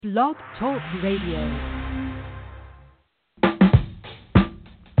Blog Talk Radio.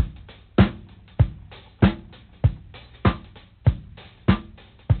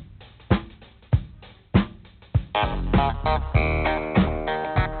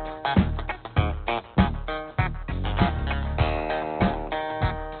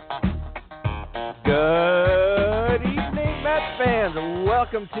 Good evening, Mets fans.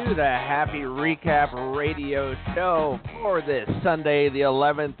 Welcome to the Happy Recap Radio Show for this Sunday, the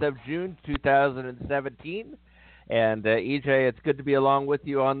 11th of June, 2017. And EJ, it's good to be along with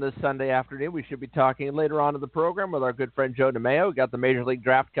you on this Sunday afternoon. We should be talking later on in the program with our good friend Joe DeMayo. We got the Major League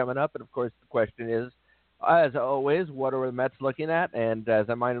Draft coming up, and of course the question is, as always, what are the Mets looking at? And as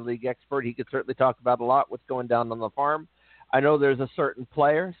a minor league expert, he could certainly talk about a lot what's going down on the farm. I know there's a certain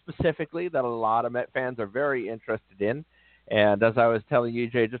player specifically that a lot of Met fans are very interested in. And as I was telling you,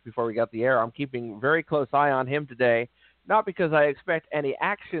 Jay, just before we got the air, I'm keeping very close eye on him today, not because I expect any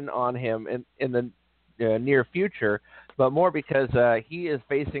action on him in the near future, but more because he is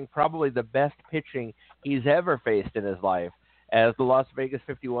facing probably the best pitching he's ever faced in his life, as the Las Vegas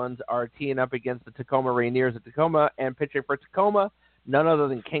 51s are teeing up against the Tacoma Rainiers at Tacoma, and pitching for Tacoma, none other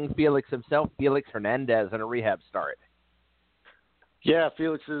than King Felix himself, Felix Hernandez, in a rehab start. Yeah,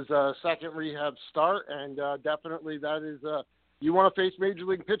 Felix's second rehab start, and definitely that is you want to face Major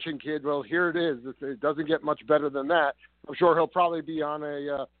League pitching, kid. Well, here it is. It doesn't get much better than that. I'm sure he'll probably be on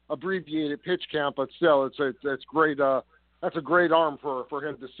a abbreviated pitch count, but still, it's great. That's a great arm for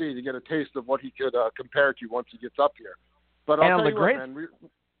him to see, to get a taste of what he could compare to once he gets up here. But I'll tell you what, man.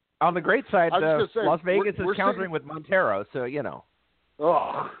 On the great side, Las Vegas is countering sitting with Montero, so you know.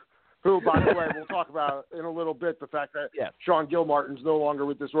 Oh. Who, by the way, we'll talk about in a little bit, the fact that Sean Gilmartin's no longer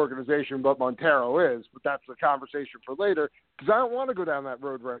with this organization, but Montero is. But that's a conversation for later, because I don't want to go down that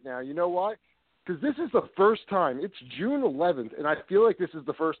road right now. You know why? Because this is the first time. It's June 11th, and I feel like this is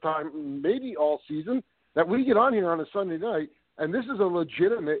the first time, maybe all season, that we get on here on a Sunday night, and this is a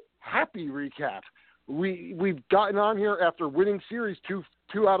legitimate happy recap. We've gotten on here after winning series two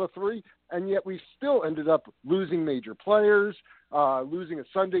out of three, and yet we still ended up losing major players, losing a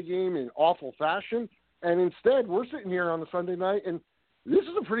Sunday game in awful fashion. And instead, we're sitting here on a Sunday night, and this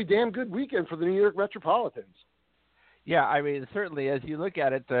is a pretty damn good weekend for the New York Metropolitans. Yeah, I mean, certainly, as you look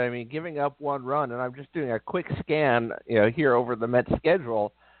at it, I mean, giving up one run, and I'm just doing a quick scan, here over the Mets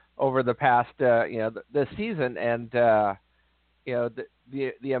schedule over the past, this season, and,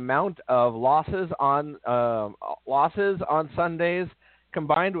 the amount of losses on Sundays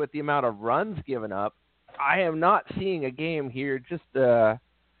combined with the amount of runs given up, I am not seeing a game here just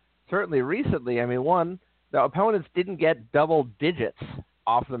certainly recently. I mean, one, the opponents didn't get double digits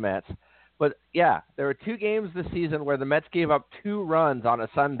off the Mets. But, yeah, there were two games this season where the Mets gave up 2 runs on a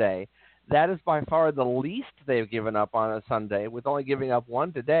Sunday. That is by far the least they've given up on a Sunday, with only giving up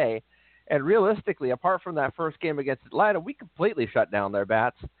 1 today. And realistically, apart from that first game against Atlanta, we completely shut down their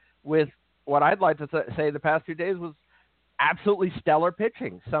bats with what I'd like to say the past 2 days was absolutely stellar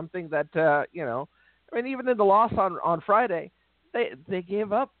pitching, something that, I mean, even in the loss on Friday, they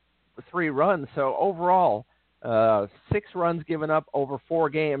gave up 3 runs. So overall, 6 runs given up over 4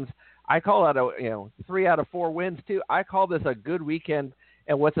 games. I call that 3 out of 4 wins too. I call this a good weekend.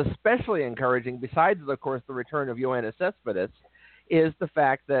 And what's especially encouraging, besides of course the return of Yoenis Cespedes, is the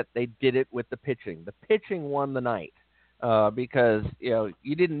fact that they did it with the pitching. The pitching won the night because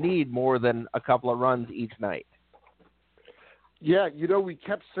you didn't need more than a couple of runs each night. Yeah, we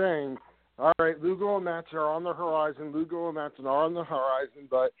kept saying, all right, Lugo and Matson are on the horizon. Lugo and Matson are on the horizon,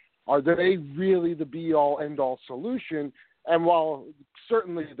 but are they really the be-all, end-all solution? And while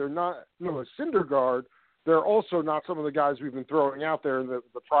certainly they're not a Syndergaard, they're also not some of the guys we've been throwing out there in the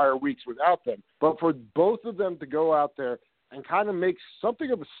prior weeks without them. But for both of them to go out there and kind of make something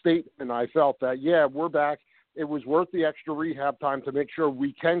of a statement, I felt that, yeah, we're back. It was worth the extra rehab time to make sure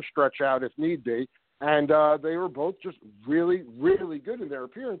we can stretch out if need be. And they were both just really, really good in their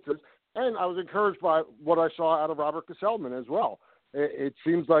appearances. And I was encouraged by what I saw out of Robert Gesellman as well. It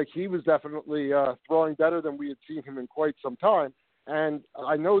seems like he was definitely throwing better than we had seen him in quite some time. And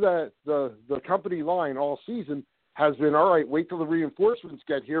I know that the company line all season has been, all right, wait till the reinforcements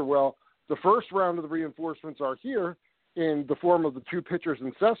get here. Well, the first round of the reinforcements are here in the form of the 2 pitchers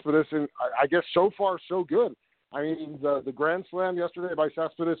in Cespedes, and I guess so far so good. I mean, the grand slam yesterday by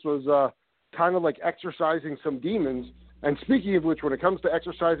Cespedes was kind of like exercising some demons. And speaking of which, when it comes to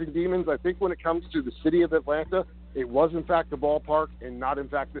exercising demons, I think when it comes to the city of Atlanta, it was in fact the ballpark and not in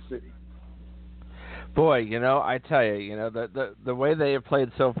fact the city. Boy, I tell you, the way they have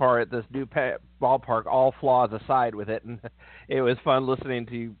played so far at this new ballpark, all flaws aside with it, and it was fun listening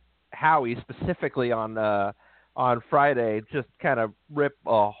to Howie specifically on on Friday just kind of rip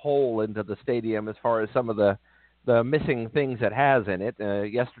a hole into the stadium as far as some of the missing things it has in it.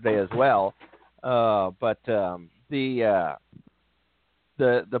 Yesterday as well, but the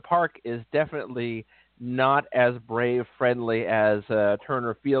park is definitely not as Brave friendly as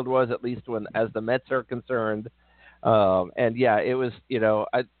Turner Field was, at least as the Mets are concerned. And yeah, it was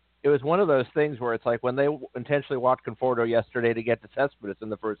it was one of those things where it's like when they intentionally walked Conforto yesterday to get to Cespedes in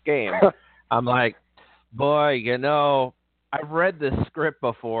the first game, I'm like, boy, I've read this script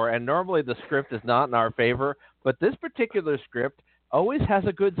before, and normally the script is not in our favor, but this particular script always has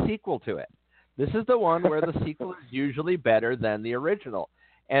a good sequel to it. This is the one where the sequel is usually better than the original.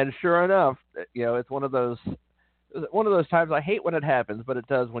 And sure enough, it's one of those times. I hate when it happens, but it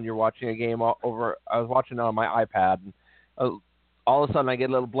does when you're watching a game over. I was watching it on my iPad, and all of a sudden I get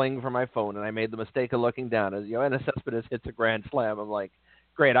a little bling from my phone, and I made the mistake of looking down as Yoenis Cespedes hits a grand slam. I'm like,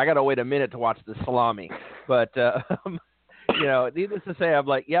 great, I got to wait a minute to watch the salami. But needless to say, I'm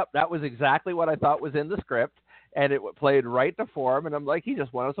like, yep, that was exactly what I thought was in the script, and it played right to form. And I'm like, he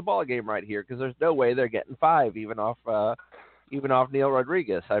just won us a ball game right here because there's no way they're getting 5 even off Neil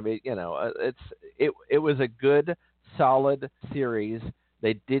Rodriguez. I mean, it was a good, solid series.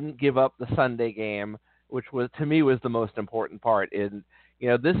 They didn't give up the Sunday game, which to me was the most important part. And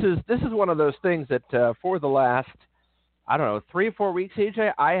this is one of those things that for the last 3 or 4 weeks,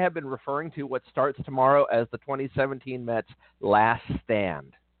 AJ, I have been referring to what starts tomorrow as the 2017 Mets last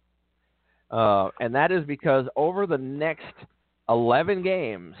stand. And that is because over the next 11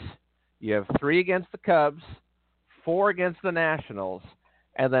 games, you have 3 against the Cubs, 4 against the Nationals,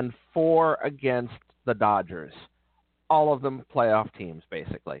 and then 4 against the Dodgers. All of them playoff teams,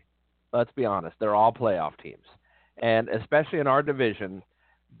 basically. Let's be honest. They're all playoff teams. And especially in our division,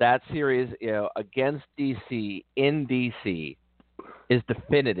 that series, against D.C., in D.C., is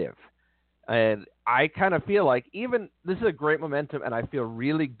definitive. And I kind of feel like this is a great momentum, and I feel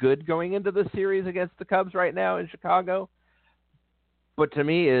really good going into this series against the Cubs right now in Chicago. But to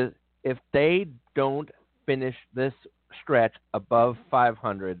me, if they don't finish this stretch above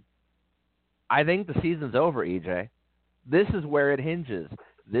 500, I think the season's over, EJ. This is where it hinges.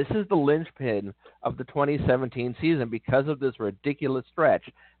 This is the linchpin of the 2017 season because of this ridiculous stretch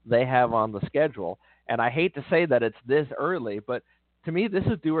they have on the schedule. And I hate to say that it's this early, but to me, this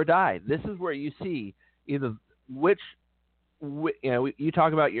is do or die. This is where you see either you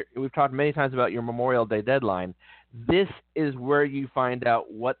talk about we've talked many times about your Memorial Day deadline. This is where you find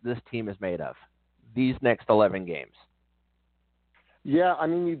out what this team is made of. These next 11 games. Yeah, I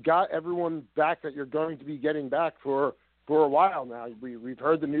mean, you've got everyone back that you're going to be getting back for a while now. We've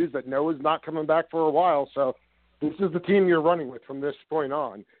heard the news that Noah's not coming back for a while, so this is the team you're running with from this point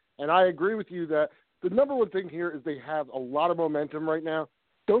on. And I agree with you that the number one thing here is they have a lot of momentum right now.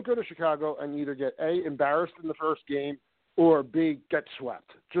 Don't go to Chicago and either get A, embarrassed in the first game, or B, get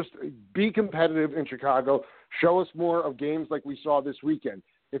swept. Just be competitive in Chicago. Show us more of games like we saw this weekend.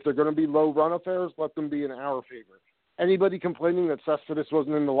 If they're going to be low run affairs, let them be in our favor. Anybody complaining that Cespedes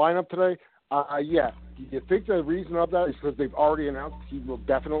wasn't in the lineup today? Yeah. You think the reason of that is because they've already announced he will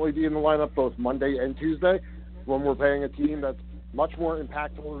definitely be in the lineup both Monday and Tuesday when we're playing a team that's much more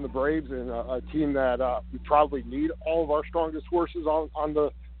impactful than the Braves and a team that we probably need all of our strongest horses on the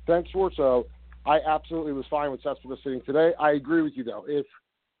bench for. So I absolutely was fine with Cespedes sitting today. I agree with you, though. If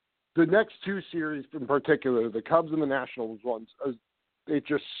the next 2 series in particular, the Cubs and the Nationals ones, it's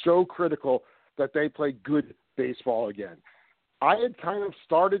just so critical that they play good baseball again. I had kind of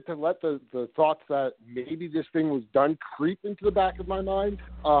started to let the thoughts that maybe this thing was done creep into the back of my mind.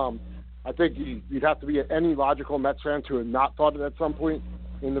 I think you'd have to be any logical Mets fan to have not thought it at some point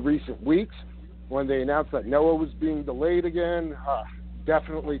in the recent weeks when they announced that Noah was being delayed again.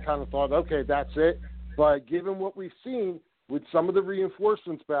 Definitely kind of thought, okay, that's it. But given what we've seen with some of the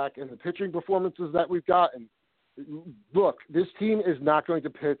reinforcements back and the pitching performances that we've gotten, look, this team is not going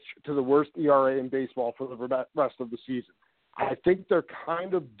to pitch to the worst ERA in baseball for the rest of the season. I think they're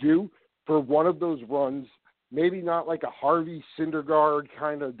kind of due for one of those runs, maybe not like a Harvey Syndergaard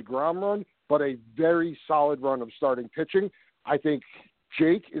kind of DeGrom run, but a very solid run of starting pitching. I think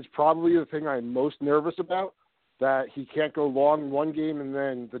Jake is probably the thing I'm most nervous about, that he can't go long in one game and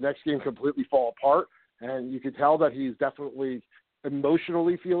then the next game completely fall apart. And you can tell that he's definitely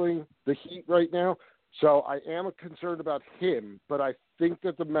emotionally feeling the heat right now. So I am concerned about him, but I think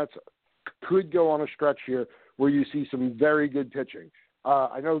that the Mets could go on a stretch here where you see some very good pitching.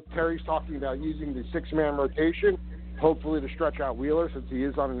 I know Terry's talking about using the 6-man rotation, hopefully to stretch out Wheeler since he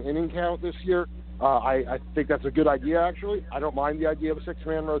is on an inning count this year. I think that's a good idea, actually. I don't mind the idea of a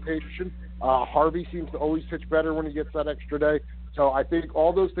 6-man rotation. Harvey seems to always pitch better when he gets that extra day. So I think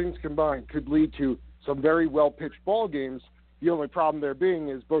all those things combined could lead to some very well-pitched ball games. The only problem there being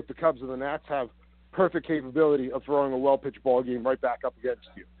is both the Cubs and the Nats have perfect capability of throwing a well-pitched ball game right back up against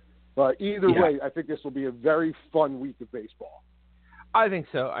you. But either way, I think this will be a very fun week of baseball. I think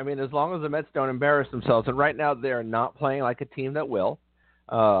so. I mean, as long as the Mets don't embarrass themselves, and right now they're not playing like a team that will.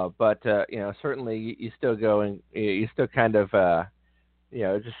 But certainly you still go and you still kind of,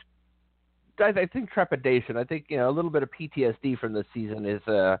 just. I think trepidation. I think a little bit of PTSD from this season is,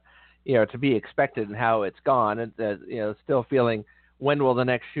 to be expected in how it's gone, and still feeling when will the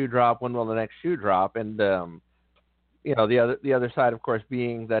next shoe drop? When will the next shoe drop? And the other side, of course,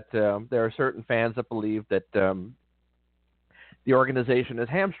 being that there are certain fans that believe that the organization is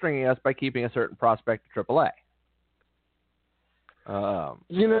hamstringing us by keeping a certain prospect to AAA.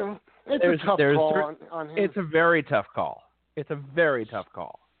 It's a tough call on him. It's a very tough call. It's a very tough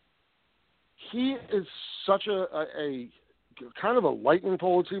call. He is such a kind of a lightning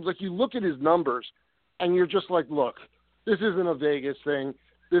pole, it seems like. You look at his numbers, and you're just like, look, this isn't a Vegas thing.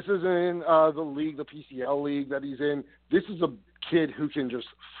 This isn't the league, the PCL league that he's in. This is a kid who can just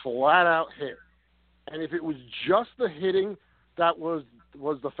flat out hit. And if it was just the hitting that was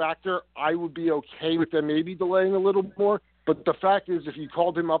the factor, I would be okay with them maybe delaying a little more. But the fact is, if you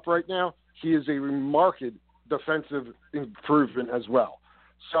called him up right now, he is a remarked defensive improvement as well.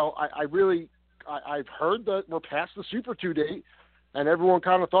 So I've heard that we're past the Super 2 date, and everyone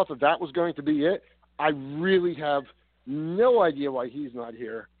kind of thought that was going to be it. I really have no idea why he's not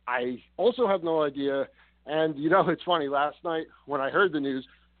here. I also have no idea, and it's funny, last night when I heard the news,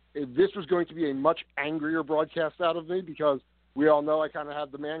 this was going to be a much angrier broadcast out of me because we all know I kind of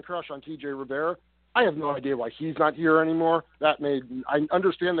have the man crush on TJ Rivera. I have no idea why he's not here anymore. I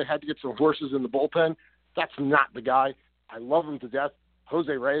understand they had to get some horses in the bullpen. That's not the guy. I love him to death. Jose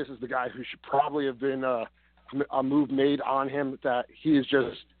Reyes is the guy who should probably have been a move made on him, that he is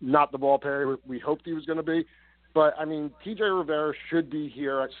just not the ball player we hoped he was going to be. But, I mean, TJ Rivera should be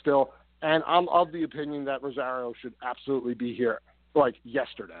here still, and I'm of the opinion that Rosario should absolutely be here, like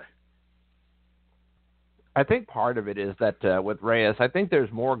yesterday. I think part of it is that with Reyes, I think there's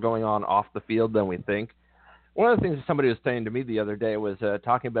more going on off the field than we think. One of the things somebody was saying to me the other day was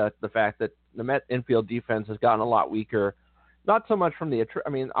talking about the fact that the Met infield defense has gotten a lot weaker. Not so much from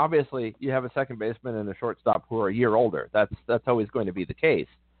obviously you have a second baseman and a shortstop who are a year older. That's always going to be the case.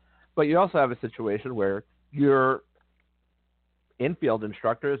 But you also have a situation where your infield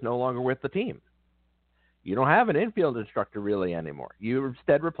instructor is no longer with the team. You don't have an infield instructor really anymore. You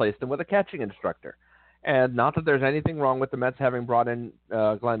instead replaced him with a catching instructor. And not that there's anything wrong with the Mets having brought in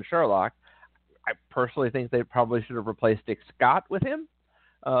Glenn Sherlock. I personally think they probably should have replaced Dick Scott with him.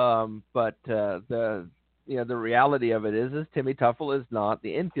 But the reality of it is Timmy Tuffle is not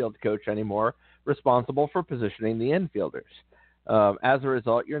the infield coach anymore, responsible for positioning the infielders. As a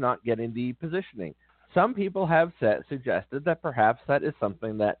result, you're not getting the positioning. Some people have suggested that perhaps that is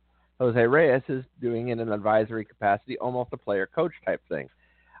something that Jose Reyes is doing in an advisory capacity, almost a player-coach type thing.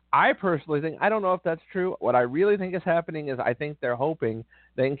 I personally think, I don't know if that's true. What I really think is happening is I think they're hoping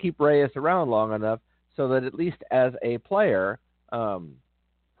they can keep Reyes around long enough so that at least as a player,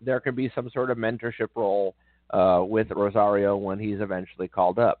 there can be some sort of mentorship role with Rosario when he's eventually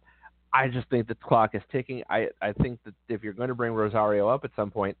called up. I just think the clock is ticking. I think that if you're going to bring Rosario up at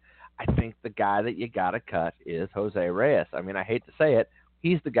some point, I think the guy that you got to cut is Jose Reyes. I mean, I hate to say it.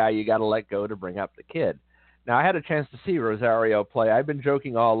 He's the guy you got to let go to bring up the kid. Now, I had a chance to see Rosario play. I've been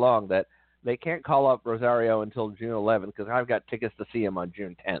joking all along that they can't call up Rosario until June 11th because I've got tickets to see him on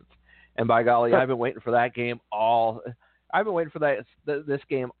June 10th. And by golly, I've been waiting for that game this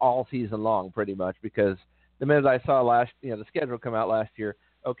game all season long, pretty much, because the minute I saw the schedule come out last year,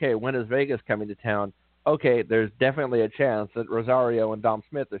 okay, when is Vegas coming to town? Okay, there's definitely a chance that Rosario and Dom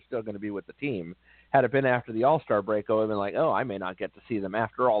Smith are still going to be with the team. Had it been after the All-Star break, I would have been like, I may not get to see them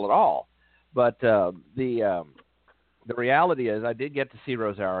after all at all. But the reality is I did get to see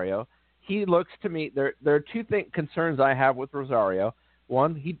Rosario. He looks to me, there are two concerns I have with Rosario.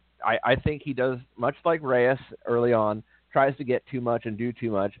 One, I think he does, much like Reyes early on, tries to get too much and do too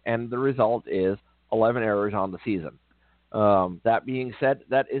much, and the result is 11 errors on the season. That being said,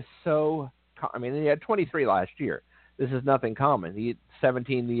 that is so – I mean, he had 23 last year. This is nothing common. He had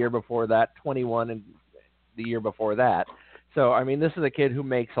 17 the year before that, 21 the year before that. So, I mean, this is a kid who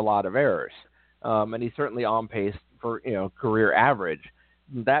makes a lot of errors, and he's certainly on pace for, career average.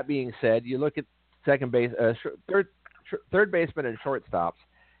 That being said, you look at third baseman and shortstops,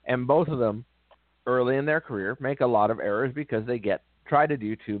 and both of them early in their career make a lot of errors because they try to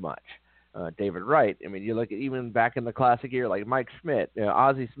do too much. David Wright, I mean, you look at even back in the classic year, like Mike Schmidt,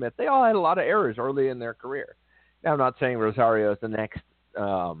 Ozzie Smith, they all had a lot of errors early in their career. Now, I'm not saying Rosario is the next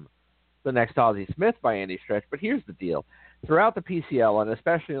the next Ozzie Smith by any stretch, but here's the deal. Throughout the PCL, and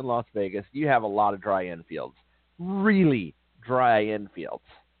especially in Las Vegas, you have a lot of dry infields. Really dry infields.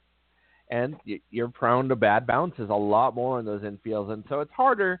 And you're prone to bad bounces a lot more in those infields, and so it's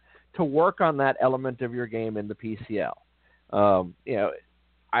harder to work on that element of your game in the PCL.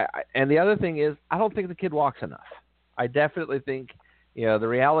 And the other thing is, I don't think the kid walks enough. I definitely think, the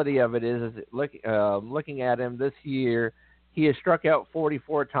reality of it is looking at him this year, he has struck out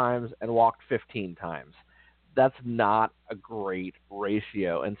 44 times and walked 15 times. That's not a great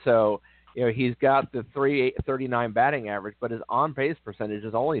ratio. And so, he's got the 339 batting average, but his on-base percentage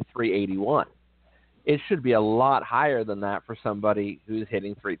is only 381. It should be a lot higher than that for somebody who's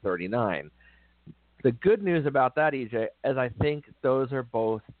hitting 339. The good news about that, EJ, is I think those are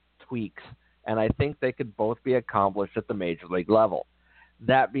both tweaks, and I think they could both be accomplished at the major league level.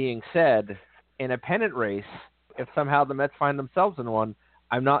 That being said, in a pennant race, if somehow the Mets find themselves in one,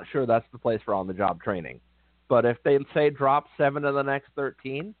 I'm not sure that's the place for on-the-job training. But if they say drop 7 of the next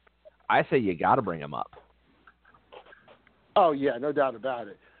 13, I say you got to bring them up. Oh, yeah, no doubt about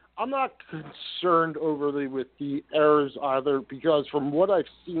it. I'm not concerned overly with the errors either, because from what I've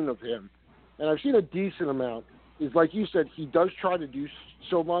seen of him, and I've seen a decent amount, is like you said, he does try to do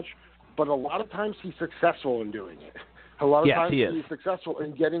so much, but a lot of times he's successful in doing it. A lot of times he's successful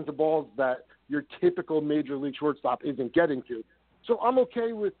in getting to balls that your typical major league shortstop isn't getting to. So I'm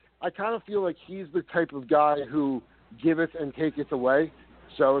okay with, I kind of feel like he's the type of guy who giveth and taketh away.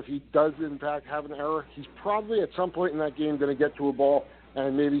 So if he does, in fact, have an error, he's probably at some point in that game going to get to a ball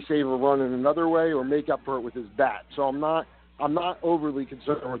and maybe save a run in another way or make up for it with his bat. So I'm not overly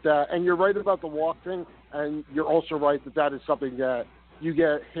concerned with that. And you're right about the walk thing, and you're also right that is something that you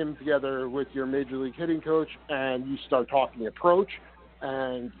get him together with your major league hitting coach, and you start talking approach,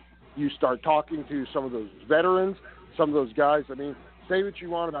 and you start talking to some of those veterans, some of those guys. I mean, say what you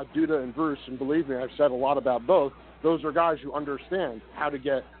want about Duda and Bruce, and believe me, I've said a lot about both. Those are guys who understand how to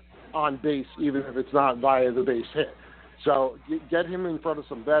get on base, even if it's not via the base hit. So get him in front of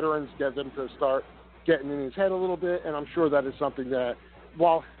some veterans, get them to start getting in his head a little bit, and I'm sure that is something that,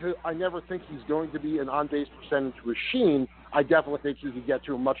 while I never think he's going to be an on-base percentage machine, I definitely think he could get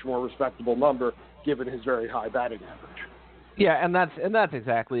to a much more respectable number given his very high batting average. Yeah, and that's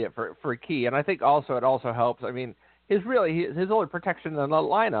exactly it for Key. And I think also it also helps. I mean, his only protection in the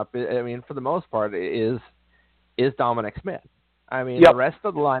lineup, I mean, for the most part, is Dominic Smith. I mean, The rest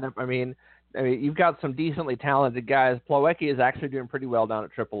of the lineup, I mean, you've got some decently talented guys. Plawecki is actually doing pretty well down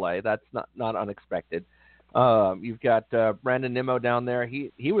at AAA. That's not unexpected. You've got Brandon Nimmo down there.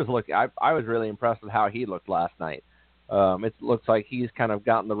 He was looking. I was really impressed with how he looked last night. It looks like he's kind of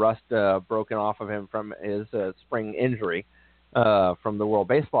gotten the rust broken off of him from his spring injury from the World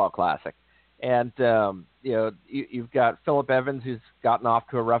Baseball Classic. And you've got Phillip Evans, who's gotten off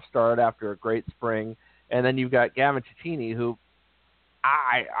to a rough start after a great spring, and then you've got Gavin Cecchini, who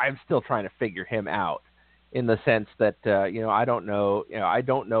I'm still trying to figure him out, in the sense that I don't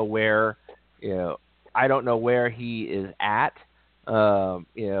know where he is at,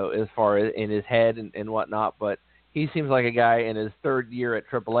 as far as in his head and whatnot. But he seems like a guy in his third year at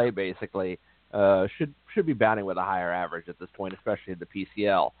AAA, basically, should be batting with a higher average at this point, especially at the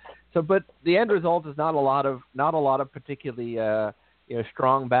PCL. So, but the end result is not a lot of particularly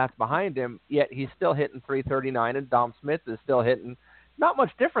strong bats behind him. Yet he's still hitting 339, and Dom Smith is still hitting not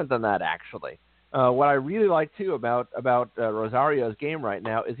much different than that, actually. What I really like too about Rosario's game right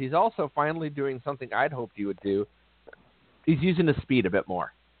now is he's also finally doing something I'd hoped he would do. He's using his speed a bit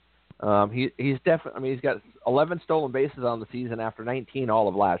more. He's definitely. I mean, he's got 11 stolen bases on the season after 19 all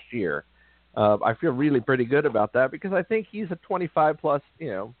of last year. I feel really pretty good about that because I think he's a 25 plus,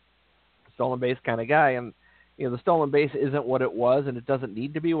 stolen base kind of guy, and the stolen base isn't what it was, and it doesn't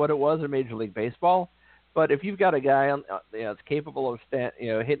need to be what it was in Major League Baseball. But if you've got a guy that's capable of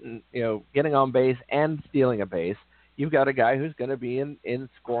hitting, getting on base and stealing a base, you've got a guy who's going to be in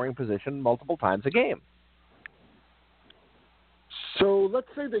scoring position multiple times a game. So let's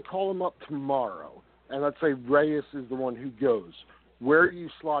say they call him up tomorrow, and let's say Reyes is the one who goes. Where are you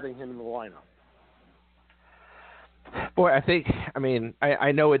slotting him in the lineup? Boy,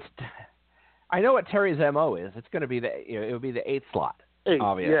 I know what Terry's MO is. It's going to be it would be the 8th slot,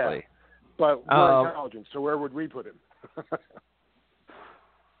 obviously. Yeah. But we're intelligent, so where would we put him?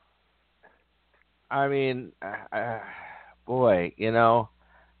 I mean, boy,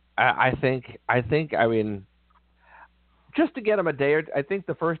 I think, just to get him a day or I think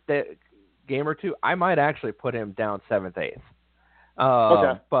the first game or two, I might actually put him down 7th, 8th.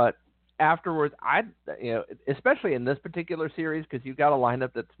 Okay. But afterwards, especially in this particular series, because you've got a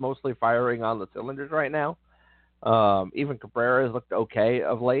lineup that's mostly firing on the cylinders right now. Even Cabrera has looked okay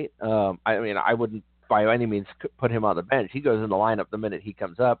of late. I mean, I wouldn't by any means put him on the bench. He goes in the lineup the minute he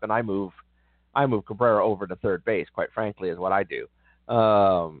comes up, and I move Cabrera over to third base. Quite frankly, is what I do.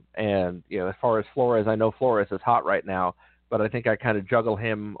 And as far as Flores, I know Flores is hot right now, but I think I kind of juggle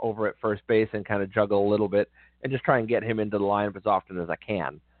him over at first base and kind of juggle a little bit and just try and get him into the lineup as often as I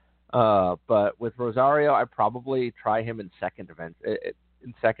can. But with Rosario, I probably try him in second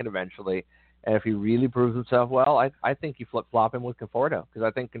eventually. And if he really proves himself well, I think you flip-flop him with Conforto, because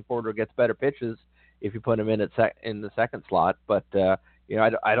I think Conforto gets better pitches if you put him in in the second slot. But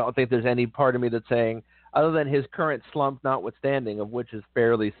I don't think there's any part of me that's saying, other than his current slump notwithstanding, of which is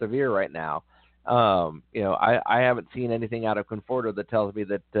fairly severe right now, I haven't seen anything out of Conforto that tells me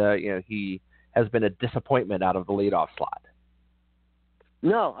that he has been a disappointment out of the leadoff slot.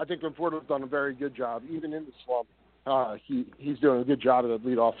 No, I think Conforto's done a very good job, even in the slump. He's doing a good job at the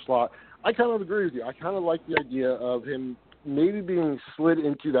leadoff slot. I kind of agree with you. I kind of like the idea of him maybe being slid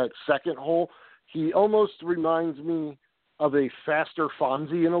into that second hole. He almost reminds me of a faster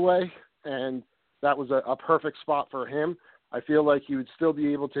Fonzie in a way, and that was a perfect spot for him. I feel like he would still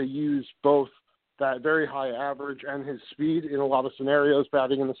be able to use both that very high average and his speed in a lot of scenarios,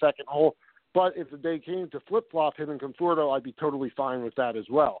 batting in the second hole. But if the day came to flip-flop him and Conforto, I'd be totally fine with that as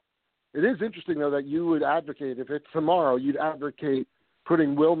well. It is interesting, though, that you would advocate, if it's tomorrow, you'd advocate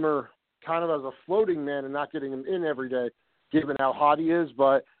putting Wilmer kind of as a floating man and not getting him in every day, given how hot he is.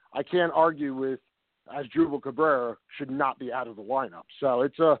 But I can't argue with Asdrubal Cabrera should not be out of the lineup. So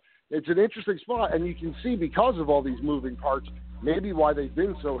it's an interesting spot, and you can see, because of all these moving parts, maybe why they've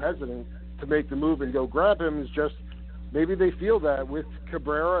been so hesitant to make the move and go grab him is just maybe they feel that with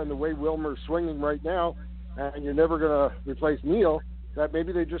Cabrera and the way Wilmer's swinging right now, and you're never going to replace Neal, that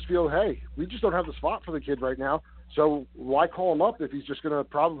maybe they just feel, hey, we just don't have the spot for the kid right now, so why call him up if he's just going to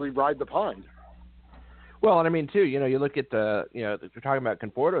probably ride the pine? Well, and I mean, too, you look at if you're talking about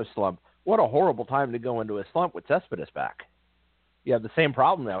Conforto's slump, what a horrible time to go into a slump with Cespedes back. You have the same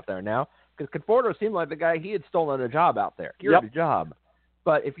problem out there now, because Conforto seemed like the guy, he had stolen a job out there. He had a job.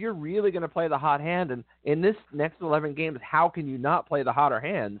 But if you're really going to play the hot hand, and in this next 11 games, how can you not play the hotter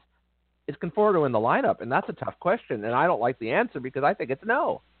hands? Is Conforto in the lineup? And that's a tough question, and I don't like the answer because I think it's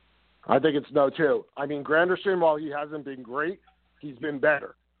no. I think it's no, too. I mean, Granderson, while he hasn't been great, he's been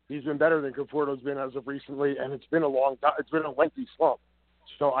better. He's been better than Conforto's been as of recently, and it's been a long time. It's been a lengthy slump.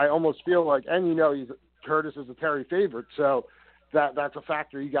 So I almost feel like, and Curtis is a Terry favorite, so that's a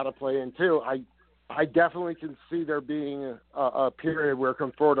factor you got to play in, too. I definitely can see there being a period where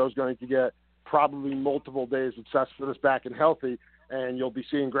Conforto is going to get probably multiple days of Cespedes back and healthy, and you'll be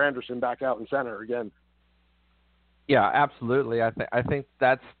seeing Granderson back out in center again. Yeah, absolutely. I think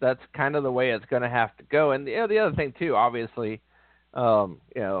that's kind of the way it's going to have to go. And the other thing too, obviously,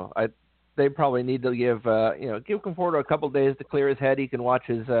 they probably need to give Conforto a couple of days to clear his head. He can watch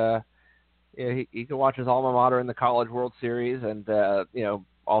his he can watch his alma mater in the College World Series, and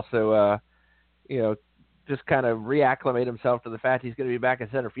also just kind of reacclimate himself to the fact he's going to be back in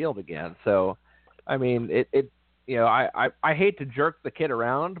center field again. So, I mean, I hate to jerk the kid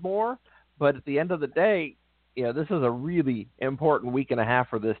around more, but at the end of the day, this is a really important week and a half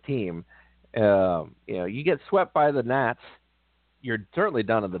for this team. You get swept by the Nats, you're certainly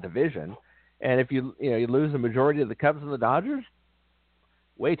done in the division. And if you lose the majority of the Cubs and the Dodgers,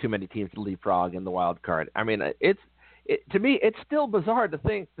 way too many teams to leapfrog in the wild card. I mean, to me, it's still bizarre to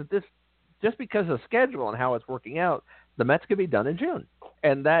think that this, just because of schedule and how it's working out, the Mets could be done in June.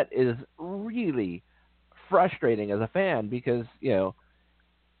 And that is really frustrating as a fan because,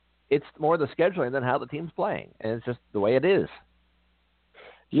 it's more the scheduling than how the team's playing. And it's just the way it is.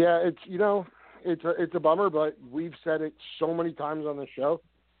 Yeah, it's a bummer, but we've said it so many times on the show.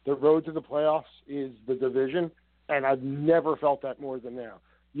 The road to the playoffs is the division, and I've never felt that more than now.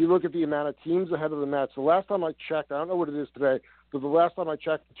 You look at the amount of teams ahead of the Mets. The last time I checked, I don't know what it is today, but the last time I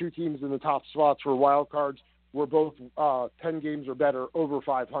checked, the two teams in the top spots for wild cards were both 10 games or better over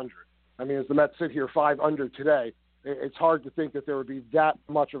 500. I mean, as the Mets sit here 5 under today, it's hard to think that there would be that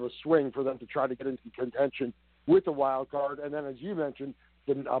much of a swing for them to try to get into contention with the wild card. And then, as you mentioned,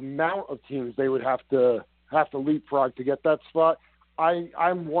 the amount of teams they would have to leapfrog to get that spot. I'm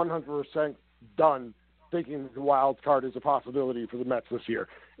 100% done thinking the wild card is a possibility for the Mets this year.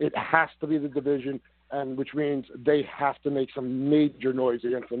 It has to be the division, and which means they have to make some major noise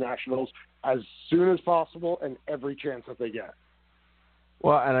against the Nationals as soon as possible and every chance that they get.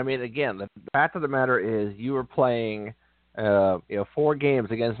 Well, and I mean, again, the fact of the matter is you were playing, 4 games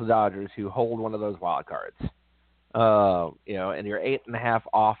against the Dodgers who hold one of those wild cards, and you're 8.5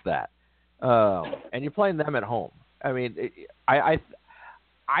 off that, and you're playing them at home. I mean,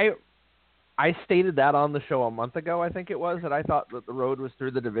 I stated that on the show a month ago, I think it was, that I thought that the road was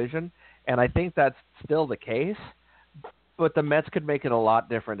through the division, and I think that's still the case. But the Mets could make it a lot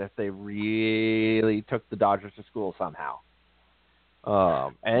different if they really took the Dodgers to school somehow.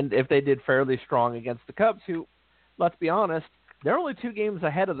 And if they did fairly strong against the Cubs, who, let's be honest, they're only 2 games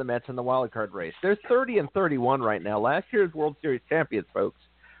ahead of the Mets in the wild card race. They're 30-31 right now. Last year's World Series champions, folks,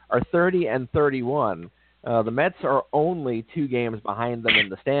 are 30-31. The Mets are only 2 games behind them in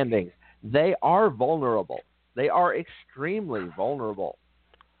the standings. They are vulnerable. They are extremely vulnerable.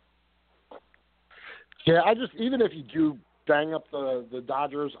 Yeah, even if you do bang up the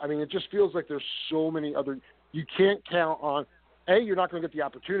Dodgers, I mean, it just feels like there's so many other. You can't count on. A, you're not going to get the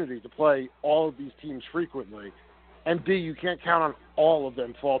opportunity to play all of these teams frequently, and B, you can't count on all of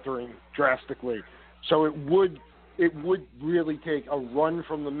them faltering drastically. So it would really take a run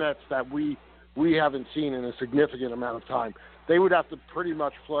from the Mets that we haven't seen in a significant amount of time. They would have to pretty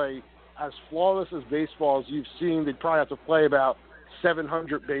much play as flawless as baseball as you've seen. They'd probably have to play about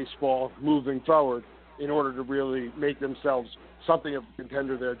 700 baseball moving forward in order to really make themselves something of a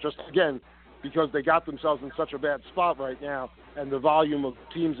contender there. Just, again, because they got themselves in such a bad spot right now, and the volume of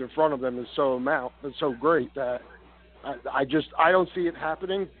teams in front of them is so great that I don't see it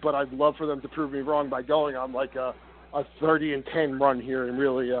happening, but I'd love for them to prove me wrong by going on like a 30-10 run here and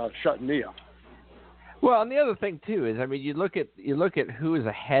really shutting me up. Well, and the other thing too is, I mean, you look at who is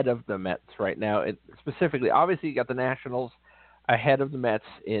ahead of the Mets right now. Specifically, obviously, you got the Nationals ahead of the Mets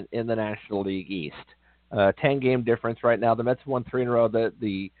in the National League East. 10-game difference right now. The Mets won 3 in a row.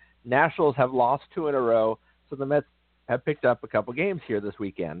 The Nationals have lost 2 in a row, so the Mets have picked up a couple games here this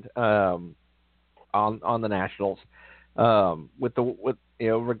weekend on the Nationals. With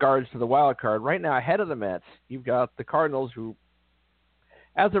regards to the wild card right now, ahead of the Mets, you've got the Cardinals, who,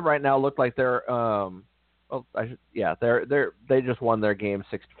 as of right now, look like they're they just won their game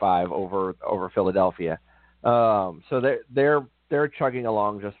 6-5 over Philadelphia. So they're chugging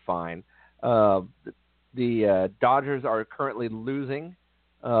along just fine. The Dodgers are currently losing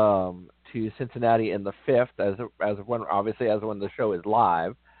to Cincinnati in the 5th, as of when the show is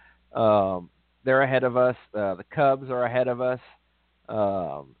live. They're ahead of us. The Cubs are ahead of us,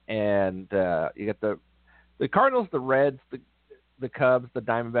 and you get the Cardinals, the Reds, the Cubs, the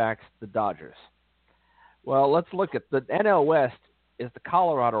Diamondbacks, the Dodgers. Well, let's look at the NL West. Is the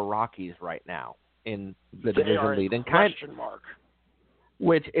Colorado Rockies right now in the division lead, and question mark,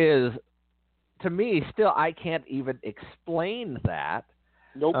 which is, to me, still, I can't even explain that.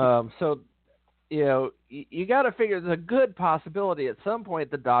 Nope. So, you got to figure there's a good possibility at some point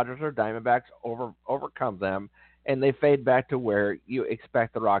the Dodgers or Diamondbacks overcome them, and they fade back to where you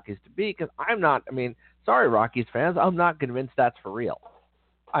expect the Rockies to be. Because sorry, Rockies fans, I'm not convinced that's for real.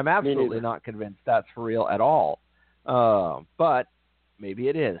 I'm absolutely not convinced that's for real at all. But maybe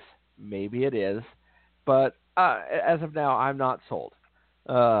it is. Maybe it is. But as of now, I'm not sold.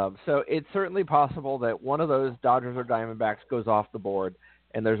 So it's certainly possible that one of those Dodgers or Diamondbacks goes off the board,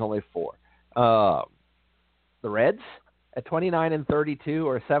 and there's only 4. The Reds at 29-32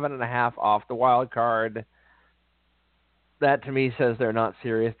 or 7.5 off the wild card. That to me says they're not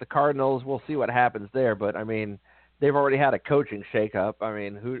serious. The Cardinals, we'll see what happens there, but I mean, they've already had a coaching shakeup. I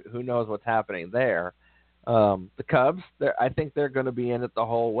mean, who knows what's happening there? The Cubs, I think they're going to be in it the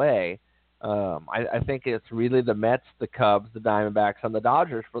whole way. I think it's really the Mets, the Cubs, the Diamondbacks, and the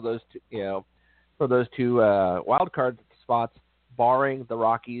Dodgers for those two wild card spots, barring the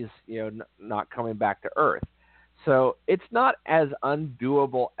Rockies, not coming back to earth. So it's not as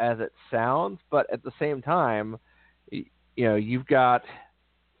undoable as it sounds, but at the same time, you've got.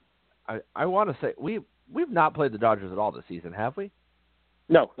 I want to say we've not played the Dodgers at all this season, have we?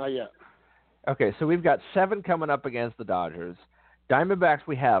 No, not yet. Okay, so we've got 7 coming up against the Dodgers. Diamondbacks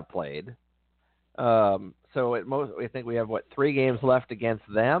we have played. So at most, I think we have 3 games left against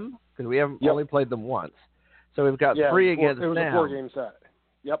them, because we haven't only played them once. So we've got 3 against them. It was a 4-game set.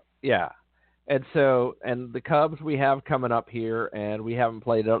 Yep. Yeah, and the Cubs we have coming up here, and we haven't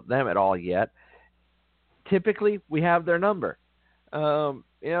played them at all yet. Typically, we have their number.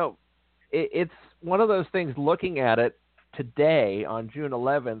 It's one of those things. Looking at it today on June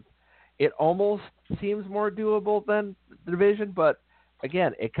 11th, it almost seems more doable than the division, but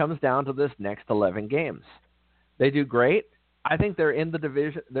again, it comes down to this next 11 games. They do great. I think they're in the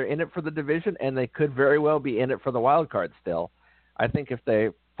division. They're in it for the division, and they could very well be in it for the wild card still. I think if they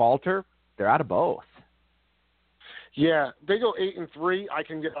falter, they're out of both. Yeah, they go 8-3. I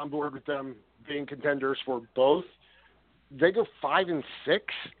can get on board with them being contenders for both. They go 5-6.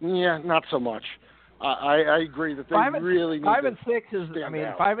 Yeah, not so much. I agree that they really need 5 and 6 is. stand I mean,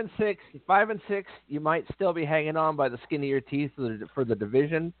 out. 5 and 6. 5 and 6. You might still be hanging on by the skin of your teeth for the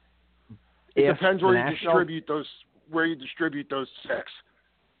division. It if depends the where Nationals, you distribute those 6.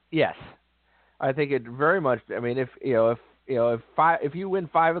 Yes, I think it very much. I mean, if you win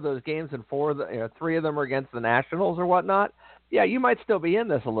 5 of those games and 3 of them are against the Nationals or whatnot, yeah, you might still be in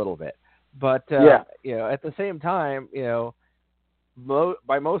this a little bit. But at the same time,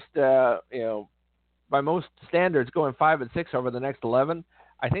 by most standards, going 5 and 6 over the next 11,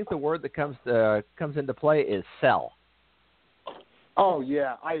 I think the word that comes into play is sell. Oh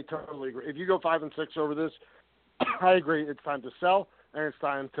yeah, I totally agree. If you go 5 and 6 over this, I agree. It's time to sell, and it's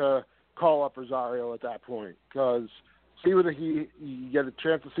time to call up Rosario at that point, because you get a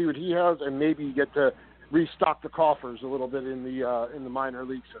chance to see what he has, and maybe you get to restock the coffers a little bit in the minor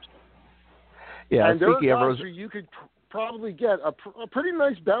league system. Yeah, and there are guys who you could probably get a pretty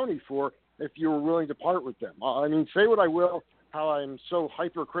nice bounty for if you were willing to part with them. I mean, say what I will, how I'm so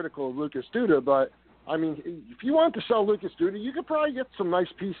hypercritical of Lucas Duda, but I mean, if you want to sell Lucas Duda, you could probably get some nice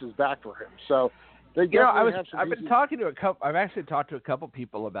pieces back for him. So they definitely have some I've pieces. been talking to I've actually talked to a couple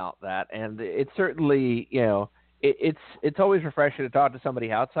people about that, and it's certainly it's always refreshing to talk to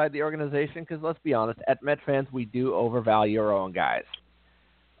somebody outside the organization, because let's be honest, at Met fans we do overvalue our own guys,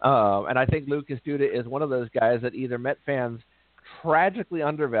 and I think Lucas Duda is one of those guys that either Met fans tragically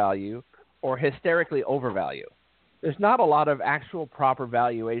undervalue or hysterically overvalue. There's not a lot of actual proper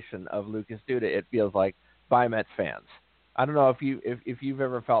valuation of Lucas Duda, it feels like, by Mets fans. I don't know if you've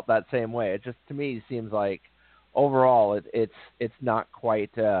ever felt that same way. It just, to me, seems like overall it's not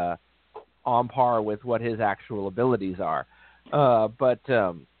quite on par with what his actual abilities are. But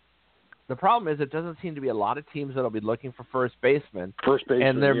the problem is it doesn't seem to be a lot of teams that'll be looking for first baseman.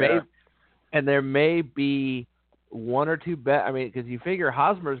 And there may be one or two because you figure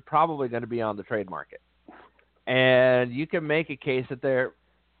Hosmer's probably going to be on the trade market. And you can make a case that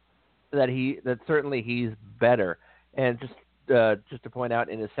certainly he's better. And just to point out,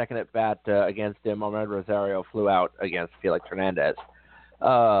 in his second at bat against him, Omar Rosario flew out against Felix Hernandez.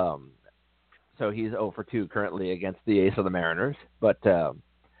 So he's 0 for 2 currently against the ace of the Mariners. But and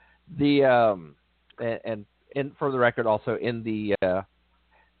for the record, also in the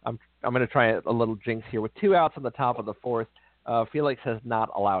I'm going to try a little jinx here. With 2 outs on the top of the 4th, Felix has not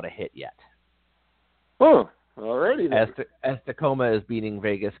allowed a hit yet. Oh. Alrighty then. As Tacoma is beating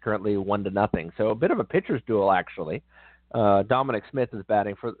Vegas currently 1-0, so a bit of a pitcher's duel actually. Dominic Smith is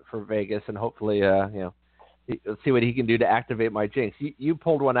batting for Vegas, and hopefully, let's see what he can do to activate my jinx. You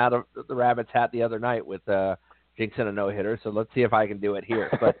pulled one out of the rabbit's hat the other night with jinxing a no-hitter, so let's see if I can do it here.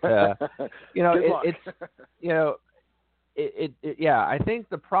 But I think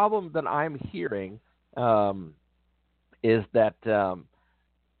the problem that I'm hearing is that.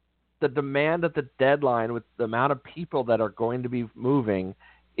 The demand at the deadline with the amount of people that are going to be moving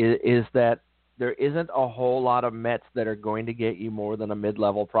is that there isn't a whole lot of Mets that are going to get you more than a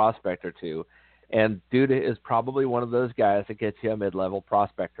mid-level prospect or two. And Duda is probably one of those guys that gets you a mid-level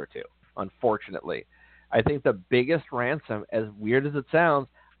prospect or two, unfortunately. I think the biggest ransom, as weird as it sounds,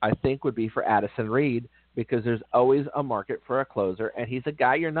 I think would be for Addison Reed, because there's always a market for a closer, and he's a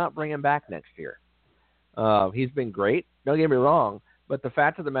guy you're not bringing back next year. He's been great, don't get me wrong, but the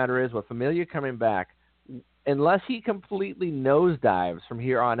fact of the matter is, with Familia coming back, unless he completely nosedives from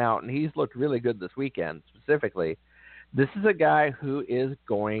here on out, and he's looked really good this weekend specifically, this is a guy who is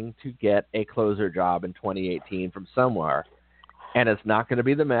going to get a closer job in 2018 from somewhere, and it's not going to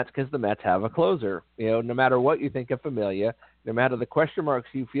be the Mets, because the Mets have a closer. No matter what you think of Familia, no matter the question marks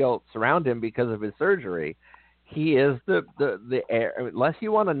you feel surround him because of his surgery, he is the unless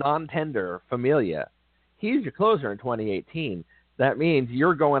you want a non-tender Familia, he's your closer in 2018. That means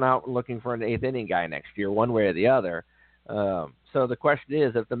you're going out and looking for an 8th inning guy next year, one way or the other. So the question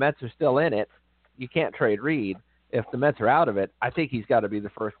is, if the Mets are still in it, you can't trade Reed. If the Mets are out of it, I think he's got to be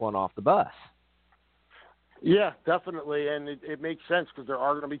the first one off the bus. Yeah, definitely, and it makes sense, because there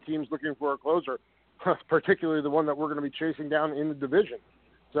are going to be teams looking for a closer, particularly the one that we're going to be chasing down in the division.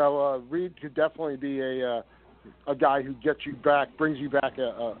 So Reed could definitely be a guy who gets you back, brings you back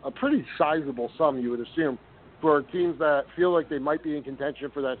a pretty sizable sum, you would assume, for teams that feel like they might be in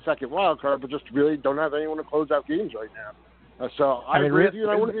contention for that second wild card, but just really don't have anyone to close out games right now. So I agree with you,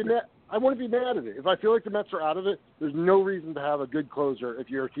 and I wouldn't be mad at it. If I feel like the Mets are out of it, there's no reason to have a good closer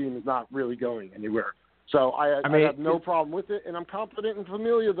if your team is not really going anywhere. So I have no problem with it, and I'm confident in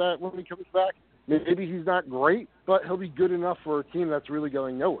Familia that when he comes back, maybe he's not great, but he'll be good enough for a team that's really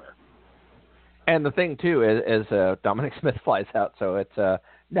going nowhere. And the thing, too, is Dominic Smith flies out, so it's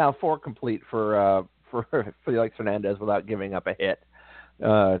now 4 complete for Felix Hernandez without giving up a hit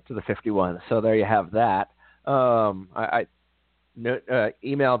to the 51. So there you have that.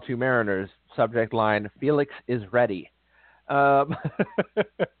 Email to Mariners, subject line, Felix is ready. Um,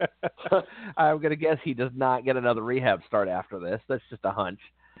 I'm going to guess he does not get another rehab start after this. That's just a hunch.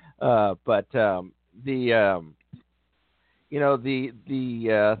 But the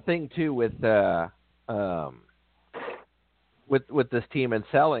thing too with this team and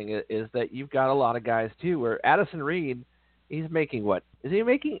selling is that you've got a lot of guys too. Where Addison Reed, he's making what? Is he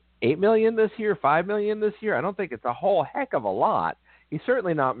making $8 million this year? $5 million this year? I don't think it's a whole heck of a lot. He's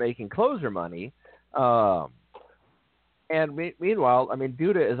certainly not making closer money. And meanwhile, I mean,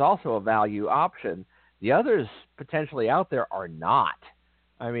 Duda is also a value option. The others potentially out there are not.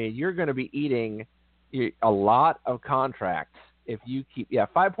 I mean, you're going to be eating a lot of contracts if you keep,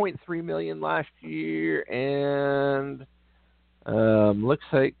 $5.3 million last year, and looks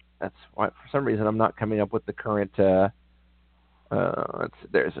like that's why for some reason I'm not coming up with the current. There's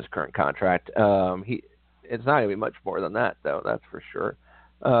his current contract. It's not going to be much more than that though. That's for sure.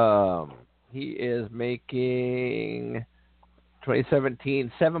 He is making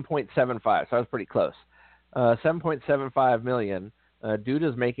 2017 7.75. So I was pretty close. 7.75 million.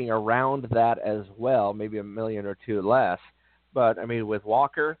 Duda's making around that as well, maybe $1 million or $2 less. But I mean, with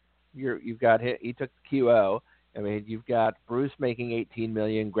Walker, you've got he took the QO. I mean, you've got Bruce making $18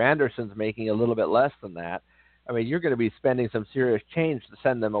 million. Granderson's making a little bit less than that. I mean, you're going to be spending some serious change to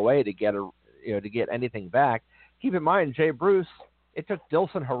send them away to get to get anything back. Keep in mind, Jay Bruce. It took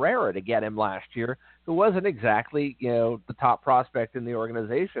Dilson Herrera to get him last year, who wasn't exactly the top prospect in the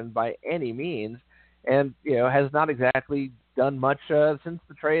organization by any means, and has not exactly done much since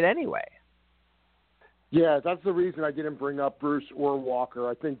the trade anyway. Yeah, that's the reason I didn't bring up Bruce or Walker.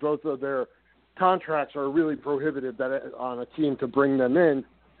 I think both of their contracts are really prohibitive on a team to bring them in,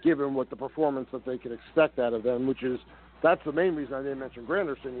 given what the performance that they could expect out of them, that's the main reason I didn't mention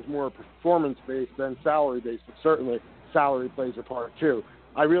Granderson. Is more performance-based than salary-based, but certainly salary plays a part too.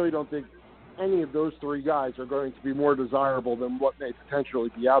 I really don't think any of those three guys are going to be more desirable than what may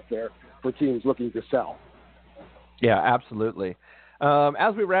potentially be out there for teams looking to sell. Yeah, absolutely.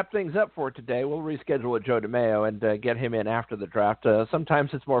 As we wrap things up for today, we'll reschedule with Joe DeMayo and get him in after the draft.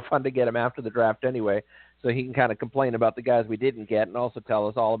 Sometimes it's more fun to get him after the draft anyway, so he can kind of complain about the guys we didn't get and also tell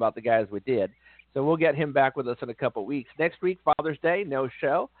us all about the guys we did. So we'll get him back with us in a couple weeks. Next week, Father's Day, no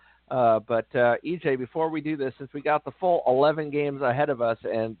show. But EJ, before we do this, since we got the full 11 games ahead of us,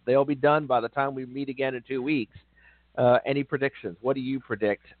 and they'll be done by the time we meet again in 2 weeks, any predictions? What do you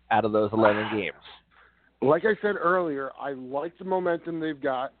predict out of those 11 games? Like I said earlier, I like the momentum they've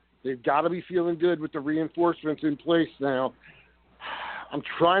got. They've got to be feeling good with the reinforcements in place now. I'm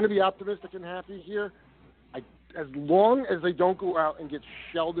trying to be optimistic and happy here. As long as they don't go out and get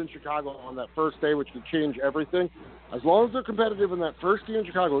shelled in Chicago on that first day, which could change everything, as long as they're competitive in that first game in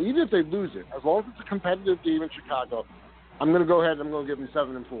Chicago, even if they lose it, as long as it's a competitive game in Chicago, I'm going to go ahead and I'm going to give them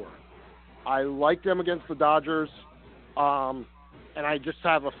 7-4. I like them against the Dodgers, and I just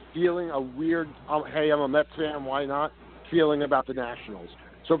have a feeling, a weird, hey, I'm a Mets fan, why not, feeling about the Nationals.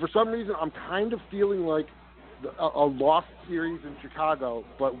 So for some reason, I'm kind of feeling like a lost series in Chicago,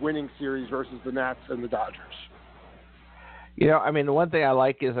 but winning series versus the Nats and the Dodgers. I mean, the one thing I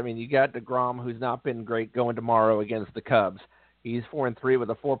like is, you got DeGrom, who's not been great going tomorrow against the Cubs. He's 4-3 with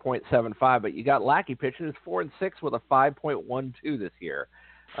a 4.75, but you got Lackey pitching who's 4-6 with a 5.12 this year.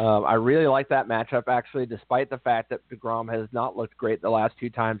 I really like that matchup, actually, despite the fact that DeGrom has not looked great the last 2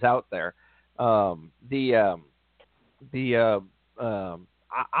 times out there. I'm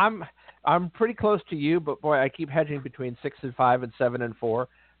pretty close to you, but boy, I keep hedging between 6-5 and 7-4.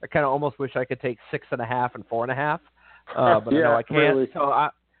 I kind of almost wish I could take 6.5 and 4.5. But yeah, no, I can't. Really. So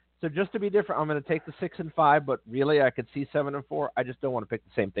just to be different, I'm going to take the 6-5. But really, I could see 7-4. I just don't want to pick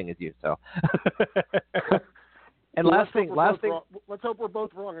the same thing as you. So. And well, last thing. Let's hope we're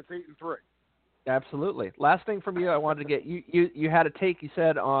both wrong. It's 8-3. Absolutely. Last thing from you, I wanted to get you had a take you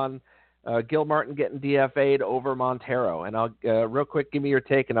said on Gil Martin getting DFA'd over Montero, and I'll real quick give me your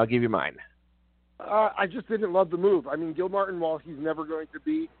take, and I'll give you mine. I just didn't love the move. Gil Martin, while he's never going to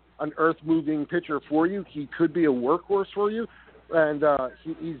be an earth-moving pitcher for you, he could be a workhorse for you, and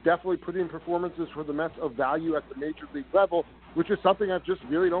he's definitely put in performances for the Mets of value at the major league level, which is something I just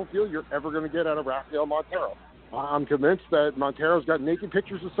really don't feel you're ever going to get out of Rafael Montero. I'm convinced that Montero's got naked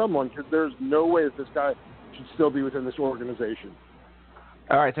pictures of someone, because there's no way that this guy should still be within this organization.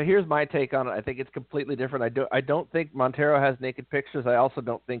 All right, so here's my take on it. I think it's completely different. I don't think Montero has naked pictures. I also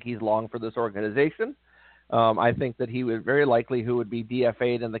don't think he's long for this organization. I think that he would very likely would be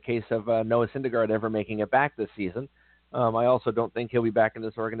DFA'd in the case of Noah Syndergaard ever making it back this season. I also don't think he'll be back in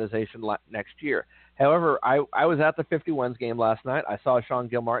this organization next year. However, I was at the 51s game last night. I saw Sean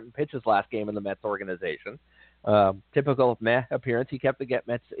Gilmartin pitch his last game in the Mets organization. Typical meh appearance. He kept the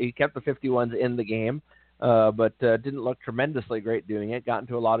 51s in the game. but didn't look tremendously great doing it. Got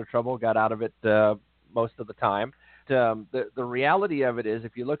into a lot of trouble, got out of it most of the time. The reality of it is,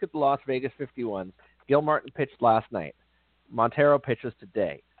 if you look at the Las Vegas 51s, Gil Martin pitched last night. Montero pitches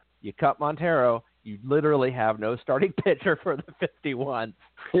today. You cut Montero, you literally have no starting pitcher for the 51s.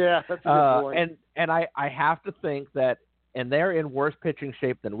 Yeah, that's a good point. And I have to think that, and they're in worse pitching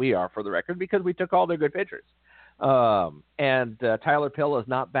shape than we are, for the record, because we took all their good pitchers. And Tyler Pill is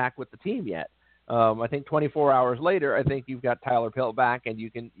not back with the team yet. I think 24 hours later, I think you've got Tyler Pill back, and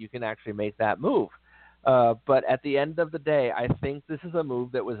you can actually make that move. But at the end of the day, I think this is a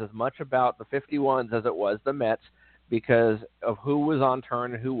move that was as much about the 51s as it was the Mets, because of who was on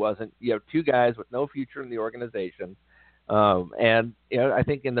turn and who wasn't. You have two guys with no future in the organization. And I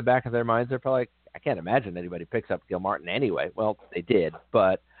think in the back of their minds, they're probably like, I can't imagine anybody picks up Gil Martin anyway. Well, they did,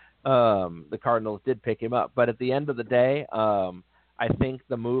 but the Cardinals did pick him up. But at the end of the day, I think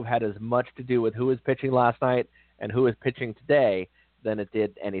the move had as much to do with who was pitching last night and who is pitching today than it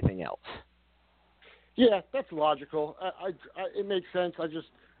did anything else. Yeah, that's logical. It makes sense. I just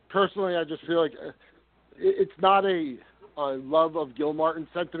feel like it's not a love of Gil Martin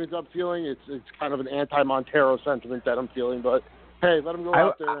sentiment I'm feeling. It's kind of an anti-Montero sentiment that I'm feeling. But hey, let him go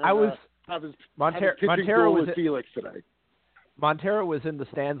out there and have his pitching duel with Felix today. Montero was in the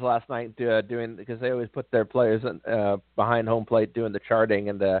stands last night doing, because they always put their players behind home plate doing the charting,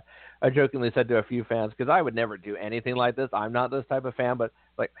 and I jokingly said to a few fans, because I would never do anything like this. I'm not this type of fan, but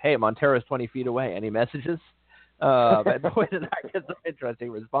like, hey, Montero's 20 feet away. Any messages? But boy, did I get some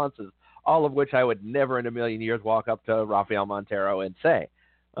interesting responses, all of which I would never in a million years walk up to Rafael Montero and say.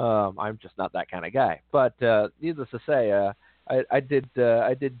 I'm just not that kind of guy. But needless to say, I did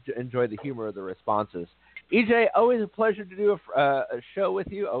enjoy the humor of the responses. EJ, always a pleasure to do a show with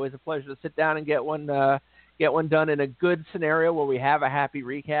you. Always a pleasure to sit down and get one done in a good scenario where we have a happy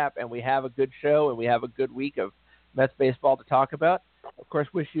recap and we have a good show and we have a good week of Mets baseball to talk about. Of course,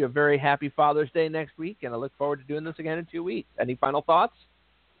 wish you a very happy Father's Day next week, and I look forward to doing this again in 2 weeks. Any final thoughts?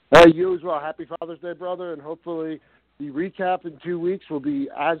 You as well. Happy Father's Day, brother, and hopefully the recap in 2 weeks will be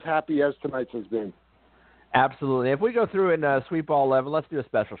as happy as tonight's has been. Absolutely. If we go through and sweep all 11, let's do a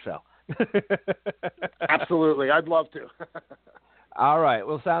special show. Absolutely. I'd love to. All right.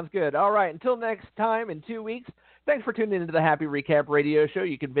 Well, sounds good. All right. Until next time in 2 weeks, thanks for tuning into the Happy Recap Radio Show.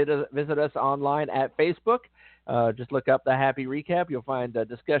 You can visit us online at Facebook. Just look up the Happy Recap. You'll find a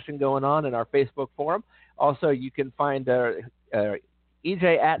discussion going on in our Facebook forum. Also, you can find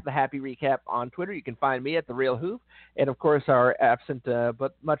EJ at the Happy Recap on Twitter. You can find me at The Real Hoop. And, of course, our absent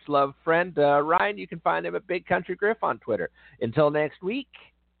but much-loved friend, Ryan, you can find him at Big Country Griff on Twitter. Until next week,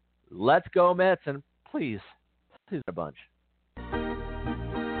 let's go Mets, and please a bunch.